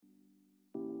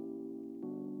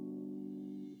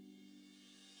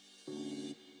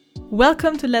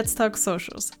Welcome to Let's Talk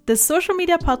Socials, the social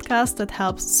media podcast that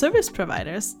helps service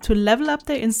providers to level up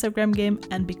their Instagram game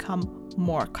and become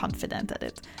more confident at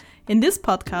it. In this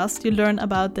podcast, you learn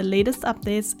about the latest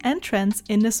updates and trends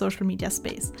in the social media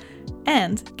space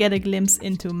and get a glimpse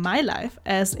into my life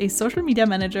as a social media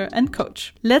manager and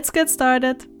coach. Let's get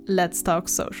started. Let's talk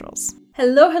socials.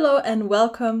 Hello, and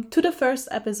welcome to the first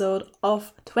episode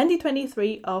of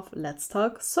 2023 of Let's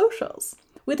Talk Socials.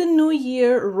 With a new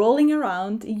year rolling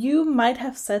around, you might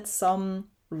have set some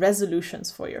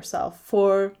resolutions for yourself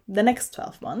for the next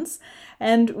 12 months.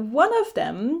 And one of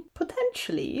them,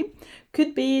 potentially,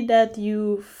 could be that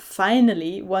you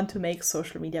finally want to make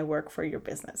social media work for your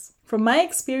business. From my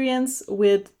experience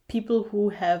with people who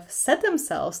have set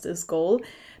themselves this goal,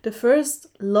 the first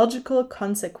logical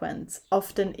consequence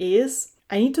often is,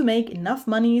 I need to make enough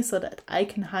money so that I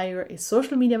can hire a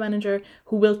social media manager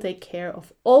who will take care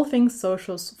of all things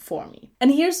socials for me.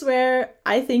 And here's where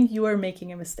I think you are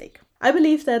making a mistake. I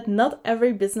believe that not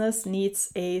every business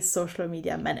needs a social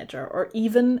media manager or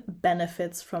even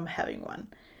benefits from having one.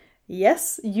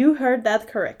 Yes, you heard that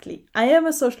correctly. I am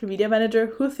a social media manager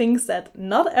who thinks that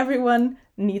not everyone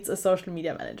needs a social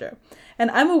media manager.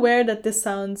 And I'm aware that this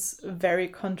sounds very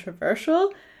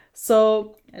controversial,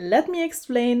 so let me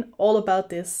explain all about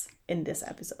this in this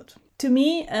episode. To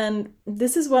me, and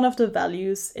this is one of the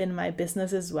values in my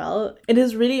business as well, it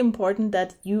is really important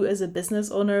that you as a business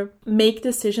owner make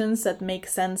decisions that make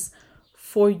sense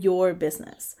for your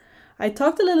business. I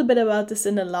talked a little bit about this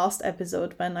in the last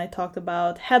episode when I talked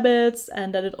about habits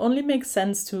and that it only makes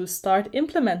sense to start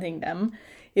implementing them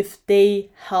if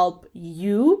they help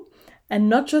you and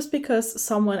not just because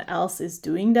someone else is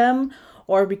doing them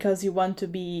or because you want to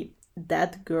be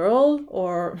that girl,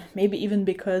 or maybe even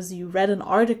because you read an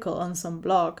article on some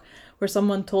blog where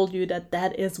someone told you that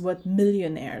that is what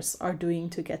millionaires are doing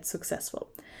to get successful.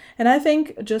 And I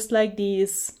think just like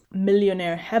these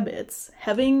millionaire habits,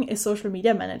 having a social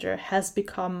media manager has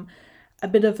become a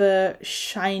bit of a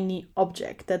shiny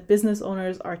object that business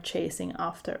owners are chasing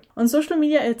after. On social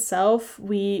media itself,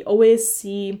 we always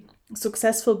see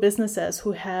successful businesses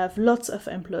who have lots of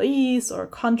employees or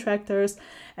contractors,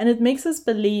 and it makes us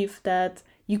believe that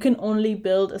you can only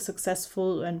build a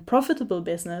successful and profitable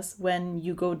business when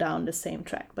you go down the same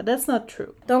track. But that's not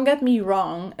true. Don't get me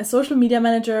wrong, a social media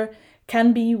manager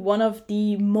can be one of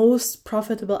the most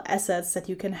profitable assets that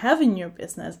you can have in your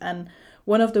business and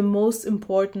one of the most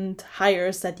important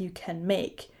hires that you can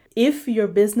make if your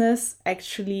business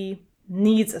actually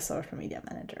needs a social media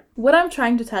manager. What I'm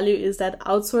trying to tell you is that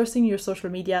outsourcing your social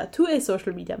media to a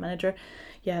social media manager,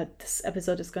 this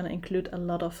episode is going to include a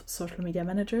lot of social media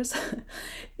managers.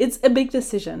 It's a big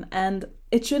decision and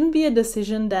it shouldn't be a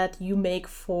decision that you make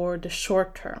for the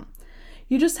short term.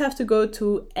 You just have to go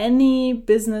to any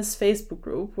business Facebook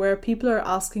group where people are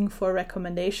asking for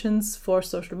recommendations for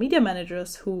social media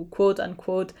managers who quote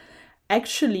unquote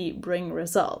actually bring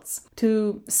results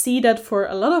to see that for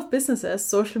a lot of businesses,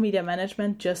 social media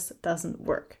management just doesn't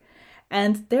work.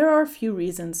 And there are a few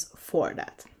reasons for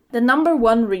that. The number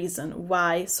one reason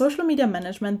why social media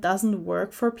management doesn't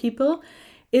work for people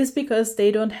is because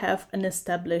they don't have an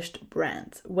established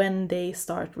brand when they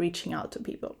start reaching out to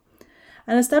people.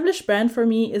 An established brand for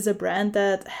me is a brand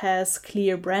that has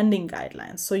clear branding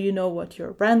guidelines. So you know what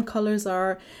your brand colors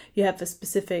are, you have a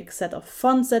specific set of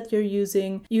fonts that you're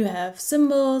using, you have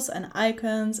symbols and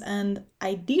icons, and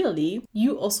ideally,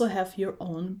 you also have your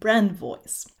own brand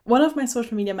voice. One of my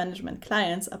social media management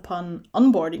clients, upon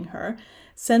onboarding her,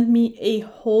 sent me a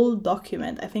whole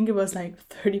document, I think it was like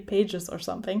 30 pages or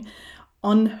something,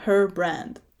 on her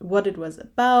brand. What it was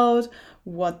about,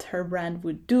 what her brand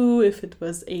would do if it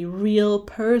was a real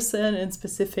person in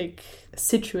specific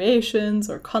situations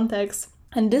or contexts.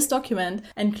 And this document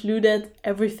included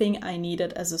everything I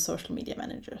needed as a social media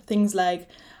manager. Things like,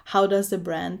 how does the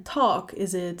brand talk?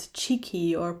 Is it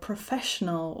cheeky or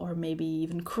professional or maybe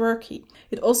even quirky?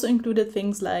 It also included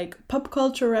things like pop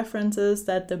culture references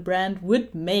that the brand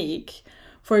would make.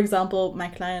 For example, my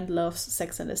client loves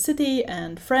Sex and the City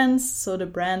and Friends, so the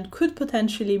brand could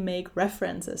potentially make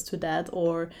references to that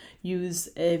or use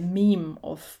a meme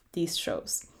of these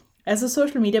shows. As a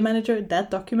social media manager,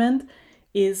 that document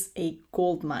is a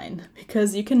goldmine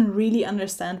because you can really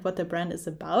understand what the brand is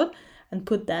about and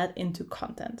put that into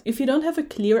content. If you don't have a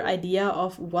clear idea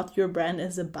of what your brand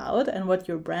is about and what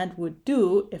your brand would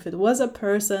do if it was a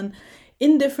person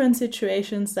in different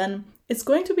situations, then it's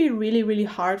going to be really, really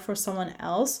hard for someone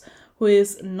else who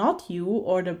is not you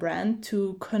or the brand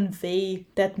to convey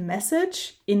that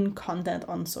message in content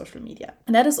on social media.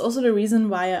 And that is also the reason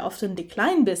why I often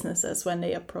decline businesses when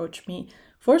they approach me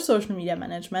for social media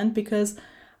management, because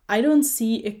I don't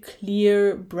see a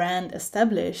clear brand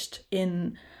established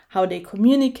in how they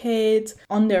communicate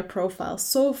on their profile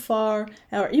so far,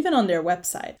 or even on their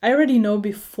website. I already know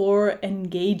before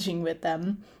engaging with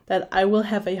them that I will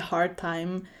have a hard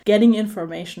time getting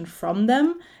information from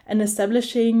them and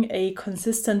establishing a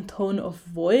consistent tone of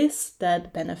voice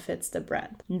that benefits the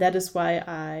brand. And that is why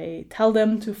I tell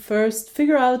them to first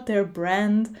figure out their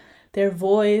brand, their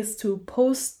voice, to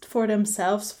post for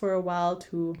themselves for a while,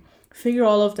 to figure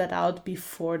all of that out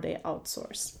before they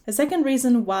outsource. A second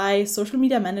reason why social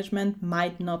media management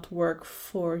might not work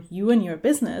for you and your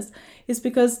business is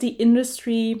because the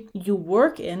industry you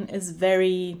work in is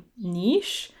very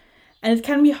niche, and it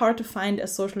can be hard to find a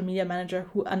social media manager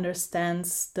who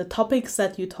understands the topics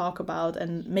that you talk about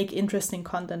and make interesting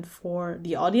content for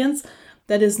the audience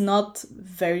that is not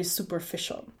very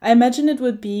superficial. I imagine it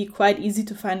would be quite easy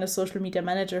to find a social media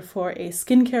manager for a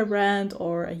skincare brand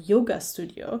or a yoga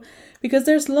studio, because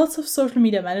there's lots of social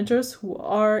media managers who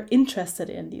are interested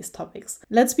in these topics.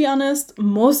 Let's be honest,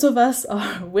 most of us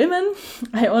are women.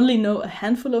 I only know a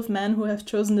handful of men who have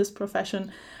chosen this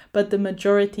profession, but the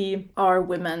majority are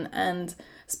women, and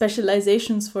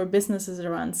specializations for businesses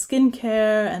around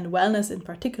skincare and wellness in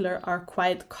particular are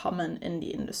quite common in the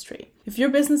industry. If your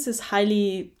business is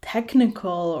highly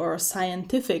technical or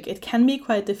scientific, it can be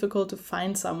quite difficult to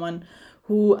find someone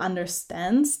who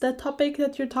understands that topic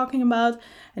that you're talking about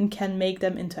and can make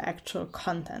them into actual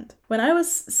content. When I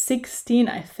was 16,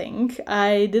 I think,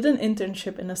 I did an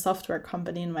internship in a software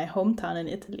company in my hometown in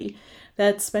Italy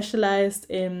that specialized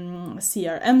in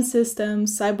CRM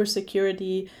systems,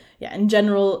 cybersecurity, in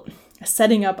general,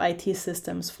 setting up IT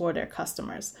systems for their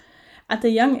customers. At the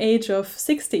young age of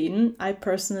 16, I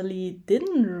personally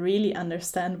didn't really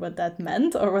understand what that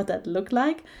meant or what that looked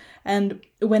like. And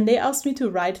when they asked me to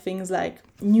write things like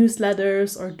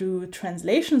newsletters or do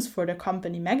translations for the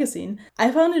company magazine,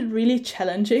 I found it really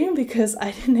challenging because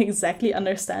I didn't exactly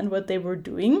understand what they were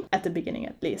doing, at the beginning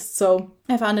at least. So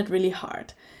I found it really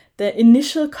hard. The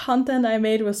initial content I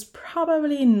made was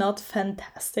probably not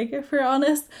fantastic, if we're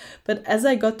honest, but as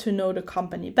I got to know the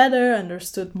company better,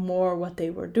 understood more what they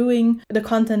were doing, the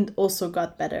content also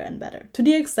got better and better, to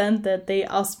the extent that they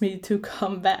asked me to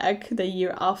come back the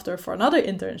year after for another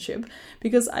internship,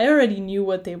 because I already knew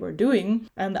what they were doing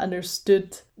and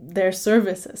understood their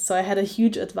services. So I had a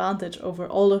huge advantage over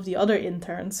all of the other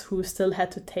interns who still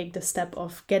had to take the step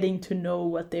of getting to know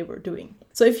what they were doing.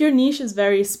 So if your niche is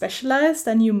very specialized,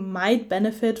 then you might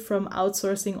benefit from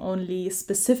outsourcing only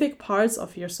specific parts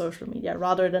of your social media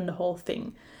rather than the whole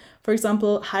thing. For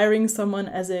example, hiring someone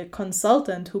as a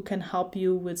consultant who can help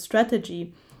you with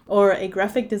strategy, or a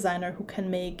graphic designer who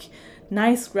can make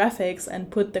nice graphics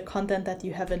and put the content that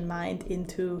you have in mind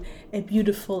into a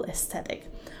beautiful aesthetic.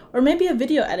 Or maybe a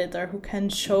video editor who can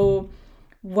show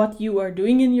what you are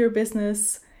doing in your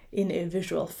business in a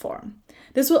visual form.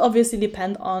 This will obviously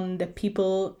depend on the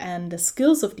people and the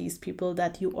skills of these people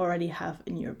that you already have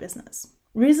in your business.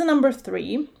 Reason number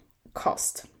 3,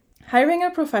 cost. Hiring a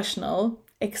professional,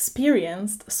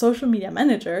 experienced social media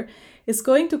manager is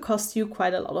going to cost you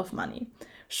quite a lot of money.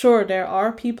 Sure, there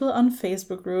are people on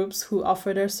Facebook groups who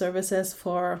offer their services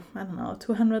for,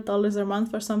 $200 a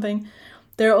month or something.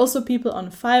 There are also people on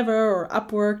Fiverr or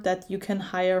Upwork that you can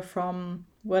hire from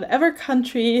whatever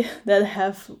country that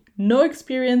have no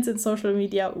experience in social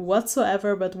media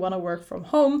whatsoever but want to work from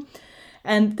home,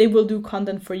 and they will do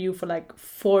content for you for like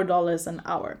 $4 an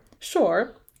hour.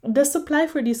 Sure, the supply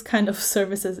for these kind of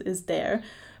services is there,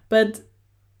 but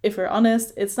if we're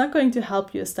honest, it's not going to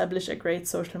help you establish a great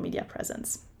social media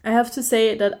presence. I have to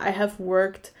say that I have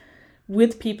worked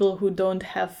with people who don't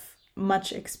have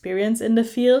much experience in the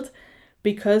field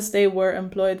because they were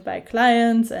employed by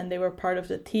clients and they were part of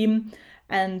the team.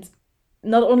 And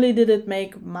not only did it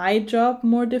make my job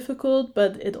more difficult,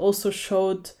 but it also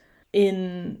showed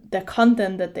in the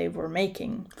content that they were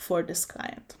making for this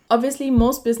client. Obviously,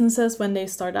 most businesses, when they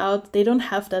start out, they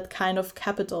don't have that kind of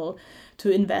capital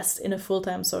to invest in a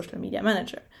full-time social media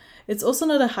manager. It's also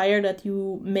not a hire that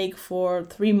you make for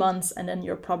 3 months and then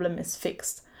your problem is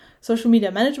fixed. Social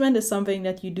media management is something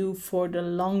that you do for the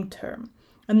long term.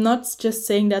 I'm not just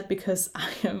saying that because I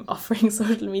am offering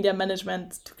social media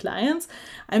management to clients.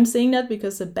 I'm saying that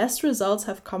because the best results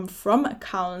have come from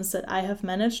accounts that I have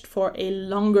managed for a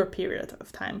longer period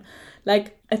of time,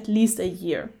 like at least a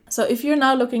year. So if you're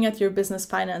now looking at your business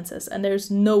finances and there's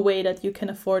no way that you can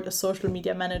afford a social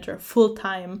media manager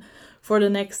full-time for the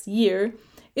next year,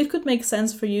 it could make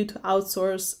sense for you to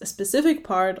outsource a specific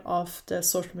part of the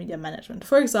social media management.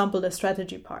 For example, the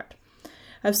strategy part.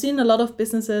 I've seen a lot of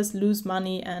businesses lose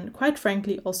money and, quite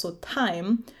frankly, also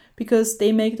time because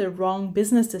they make the wrong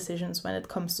business decisions when it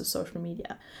comes to social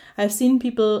media. I've seen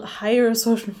people hire a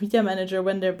social media manager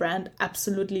when their brand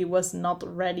absolutely was not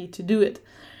ready to do it.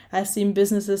 I've seen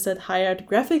businesses that hired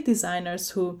graphic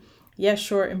designers who,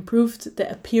 improved the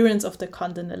appearance of the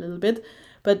content a little bit,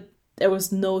 but there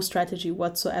was no strategy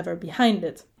whatsoever behind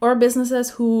it. Or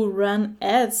businesses who run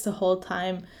ads the whole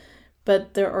time,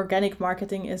 but their organic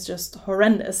marketing is just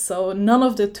horrendous. So none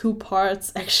of the two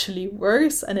parts actually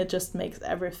works, and it just makes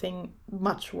everything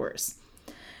much worse.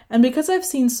 And because I've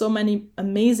seen so many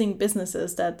amazing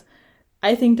businesses that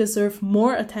I think deserve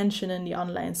more attention in the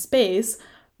online space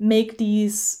make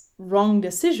these wrong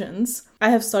decisions,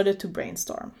 I have started to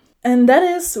brainstorm. And that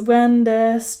is when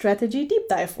the Strategy Deep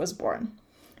Dive was born.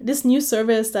 This new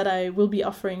service that I will be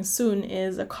offering soon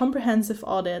is a comprehensive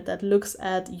audit that looks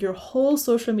at your whole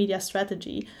social media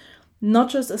strategy, not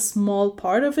just a small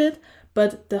part of it,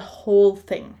 but the whole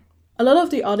thing. A lot of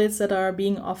the audits that are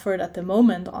being offered at the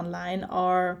moment online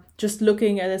are just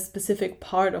looking at a specific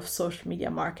part of social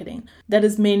media marketing. That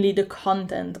is mainly the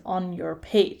content on your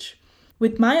page.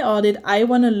 With my audit, I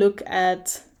want to look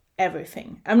at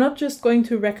everything. I'm not just going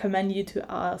to recommend you to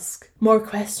ask more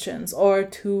questions or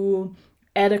to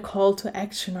add a call to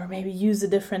action or maybe use a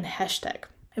different hashtag.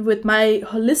 With my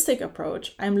holistic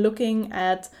approach, I'm looking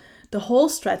at the whole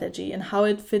strategy and how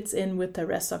it fits in with the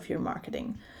rest of your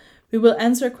marketing. We will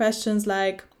answer questions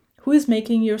like, who is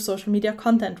making your social media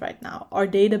content right now? Are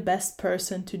they the best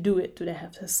person to do it? Do they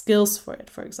have the skills for it,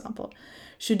 for example?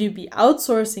 Should you be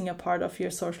outsourcing a part of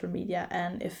your social media?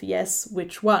 And if yes,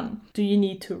 which one? Do you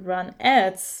need to run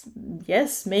ads?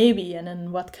 Yes, maybe. And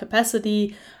in what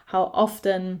capacity? How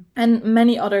often? And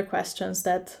many other questions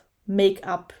that make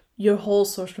up your whole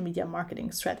social media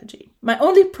marketing strategy. My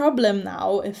only problem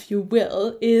now, if you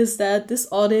will, is that this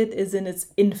audit is in its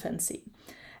infancy.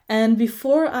 And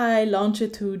before I launch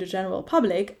it to the general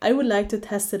public, I would like to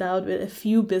test it out with a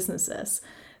few businesses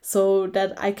so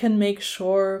that I can make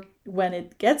sure when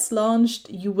it gets launched,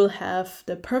 you will have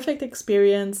the perfect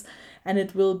experience and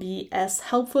it will be as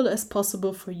helpful as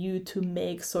possible for you to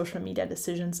make social media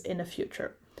decisions in the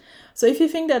future. So if you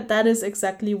think that that is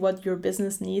exactly what your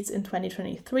business needs in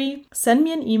 2023, send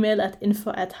me an email at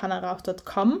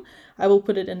info@hannarauch.com. I will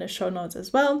put it in the show notes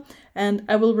as well, and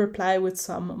I will reply with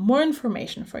some more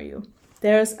information for you.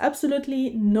 There is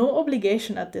absolutely no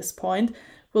obligation at this point.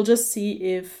 We'll just see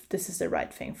if this is the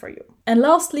right thing for you. And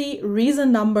lastly,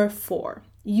 reason number 4.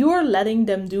 You are letting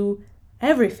them do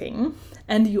everything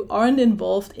and you aren't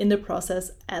involved in the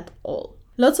process at all.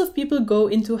 Lots of people go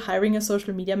into hiring a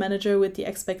social media manager with the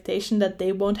expectation that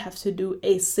they won't have to do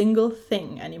a single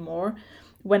thing anymore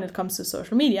when it comes to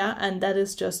social media, and that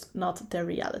is just not the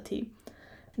reality.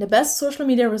 The best social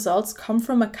media results come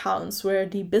from accounts where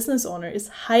the business owner is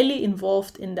highly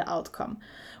involved in the outcome.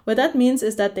 What that means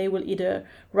is that they will either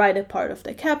write a part of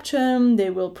the caption, they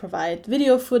will provide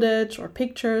video footage or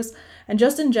pictures, and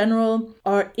just in general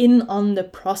are in on the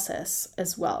process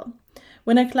as well.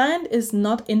 When a client is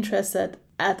not interested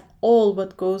at all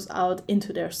what goes out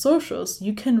into their socials,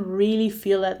 you can really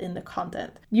feel that in the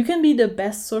content. You can be the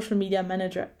best social media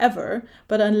manager ever,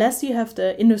 but unless you have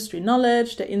the industry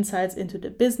knowledge, the insights into the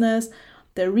business,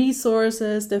 the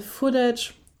resources, the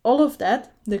footage, all of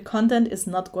that, the content is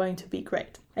not going to be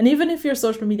great. And even if your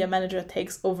social media manager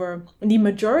takes over the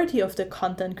majority of the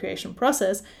content creation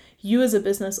process, you as a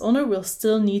business owner will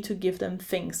still need to give them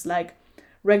things like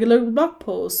regular blog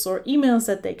posts or emails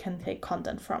that they can take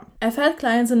content from. I've had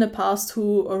clients in the past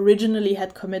who originally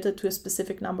had committed to a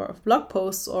specific number of blog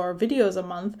posts or videos a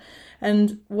month,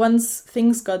 and once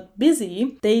things got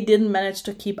busy, they didn't manage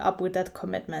to keep up with that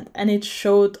commitment, and it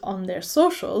showed on their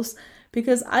socials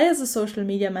because I, as a social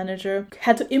media manager,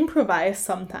 had to improvise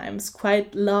sometimes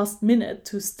quite last minute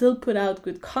to still put out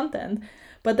good content,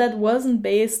 but that wasn't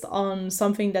based on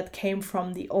something that came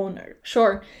from the owner.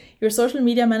 Sure, your social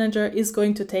media manager is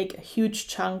going to take a huge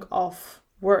chunk of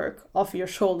work off your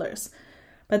shoulders,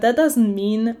 but that doesn't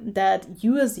mean that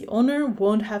you as the owner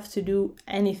won't have to do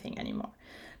anything anymore.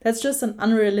 That's just an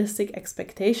unrealistic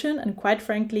expectation and, quite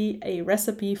frankly, a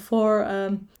recipe for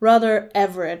a rather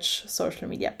average social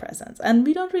media presence. And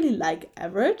we don't really like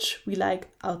average, we like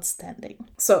outstanding.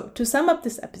 So, to sum up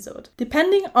this episode,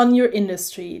 depending on your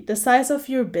industry, the size of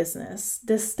your business,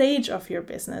 the stage of your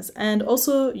business, and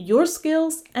also your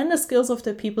skills and the skills of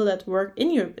the people that work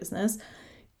in your business,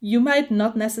 you might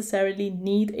not necessarily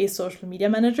need a social media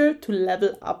manager to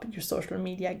level up your social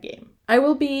media game. I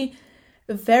will be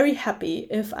very happy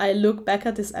if I look back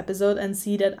at this episode and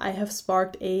see that I have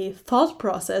sparked a thought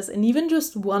process in even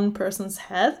just one person's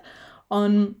head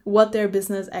on what their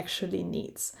business actually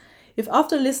needs. If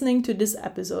after listening to this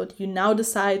episode, you now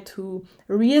decide to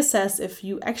reassess if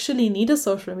you actually need a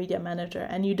social media manager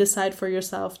and you decide for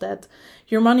yourself that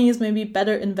your money is maybe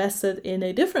better invested in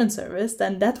a different service,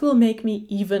 then that will make me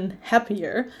even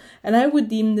happier. And I would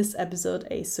deem this episode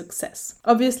a success.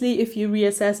 Obviously, if you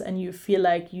reassess and you feel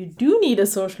like you do need a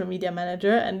social media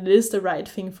manager and it is the right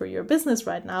thing for your business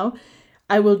right now,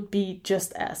 I will be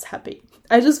just as happy.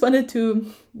 I just wanted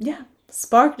to,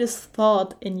 spark this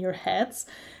thought in your heads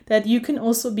that you can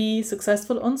also be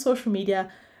successful on social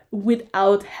media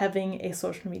without having a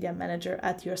social media manager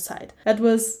at your side. That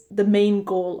was the main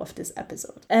goal of this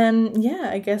episode. And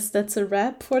I guess that's a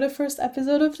wrap for the first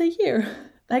episode of the year.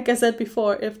 Like I said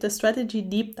before, if the strategy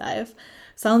deep dive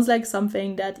sounds like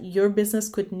something that your business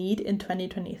could need in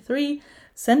 2023,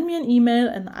 send me an email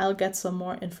and I'll get some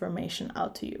more information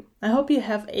out to you. I hope you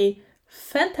have a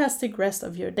fantastic rest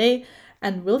of your day,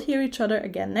 and we'll hear each other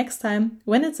again next time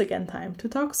when it's again time to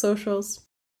talk socials.